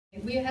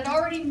We had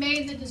already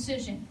made the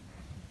decision,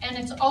 and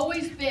it's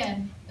always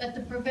been that the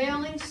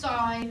prevailing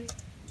side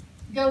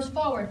goes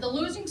forward. The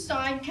losing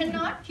side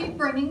cannot keep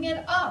bringing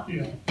it up.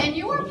 Yeah. And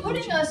you are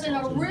putting us in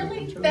a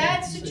really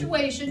bad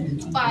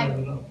situation by,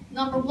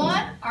 number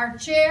one, our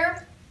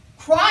chair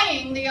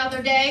crying the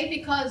other day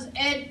because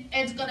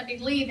Ed's going to be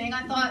leaving.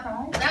 I thought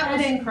that was...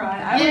 I didn't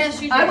cry.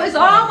 Yes, you did. I was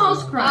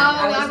almost crying.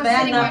 Oh, I was bad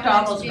sitting enough right to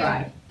next almost you.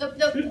 cry.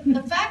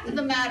 The fact of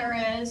the matter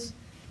is,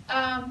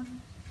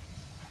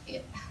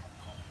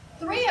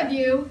 three of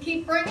you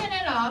keep bringing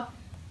it up.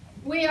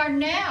 We are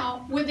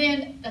now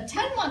within a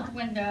 10-month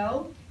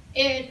window.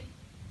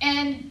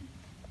 And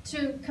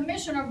to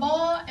Commissioner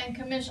Ball and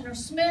Commissioner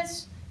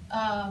Smith's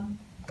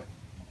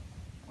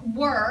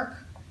work,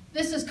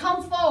 this has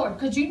come forward,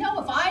 because you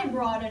know if I had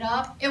brought it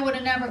up, it would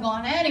have never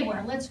gone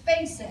anywhere, let's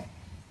face it.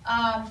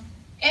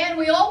 And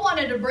we all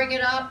wanted to bring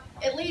it up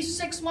at least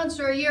 6 months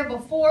or a year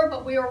before,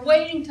 but we were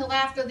waiting till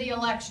after the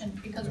election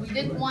because we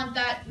didn't want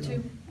that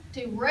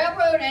to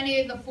railroad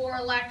any of the 4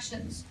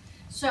 elections.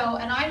 So,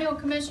 and I know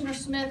Commissioner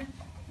Smith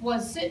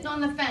was sitting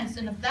on the fence,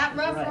 and if that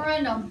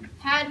referendum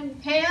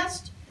hadn't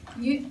passed,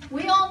 we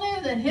all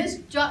knew that his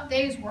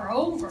days were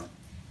over,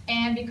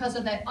 and because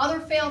of that other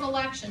failed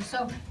election.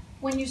 So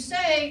when you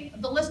say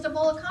the list of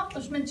all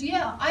accomplishments,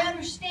 yeah, I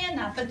understand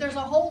that, but there's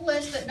a whole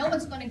list that no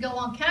one's going to go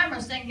on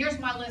camera saying, here's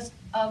my list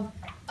of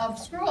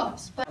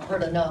screw-ups. But I've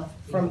heard enough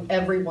from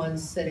everyone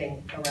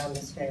sitting around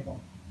this table.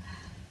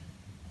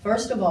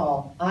 First of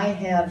all, I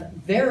have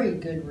very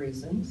good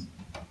reasons.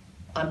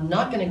 I'm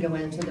not going to go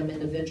into them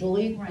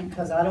individually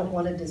because I don't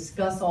want to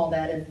discuss all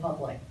that in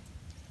public.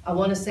 I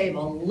want to save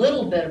a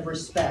little bit of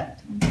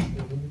respect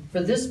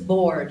for this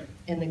board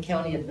and the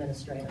county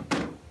administrator.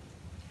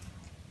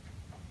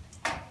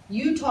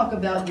 You talk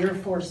about your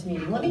forced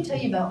meeting. Let me tell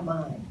you about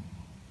mine.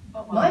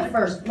 My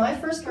first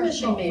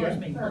commission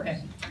meeting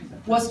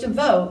was to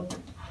vote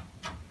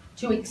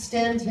to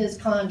extend his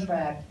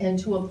contract and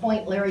to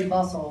appoint Larry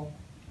Bussell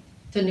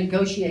to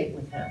negotiate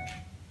with him.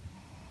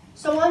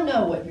 So I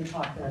know what you're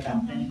talking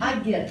about. I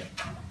get it,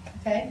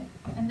 okay?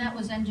 And that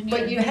was engineered.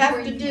 But you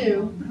have to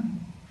do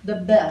the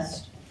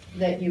best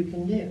that you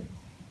can do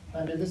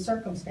under the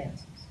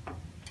circumstances.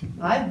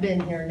 I've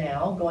been here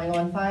now going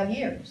on 5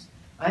 years.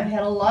 I've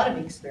had a lot of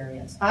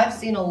experience. I've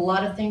seen a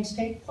lot of things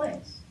take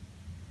place.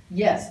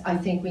 Yes, I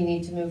think we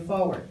need to move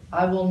forward.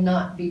 I will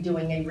not be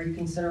doing a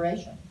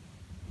reconsideration.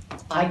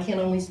 I can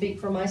only speak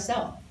for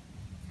myself.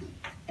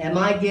 Am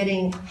I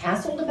getting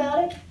hassled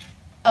about it?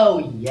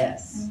 Oh,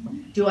 yes.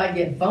 Do I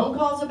get phone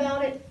calls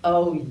about it?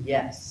 Oh,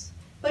 yes.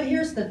 But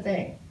here's the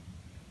thing.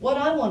 What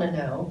I want to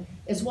know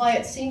is why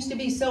it seems to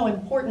be so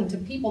important to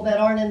people that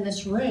aren't in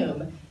this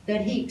room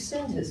that he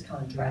extend his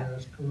contract.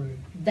 That's correct.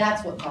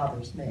 That's what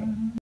bothers me.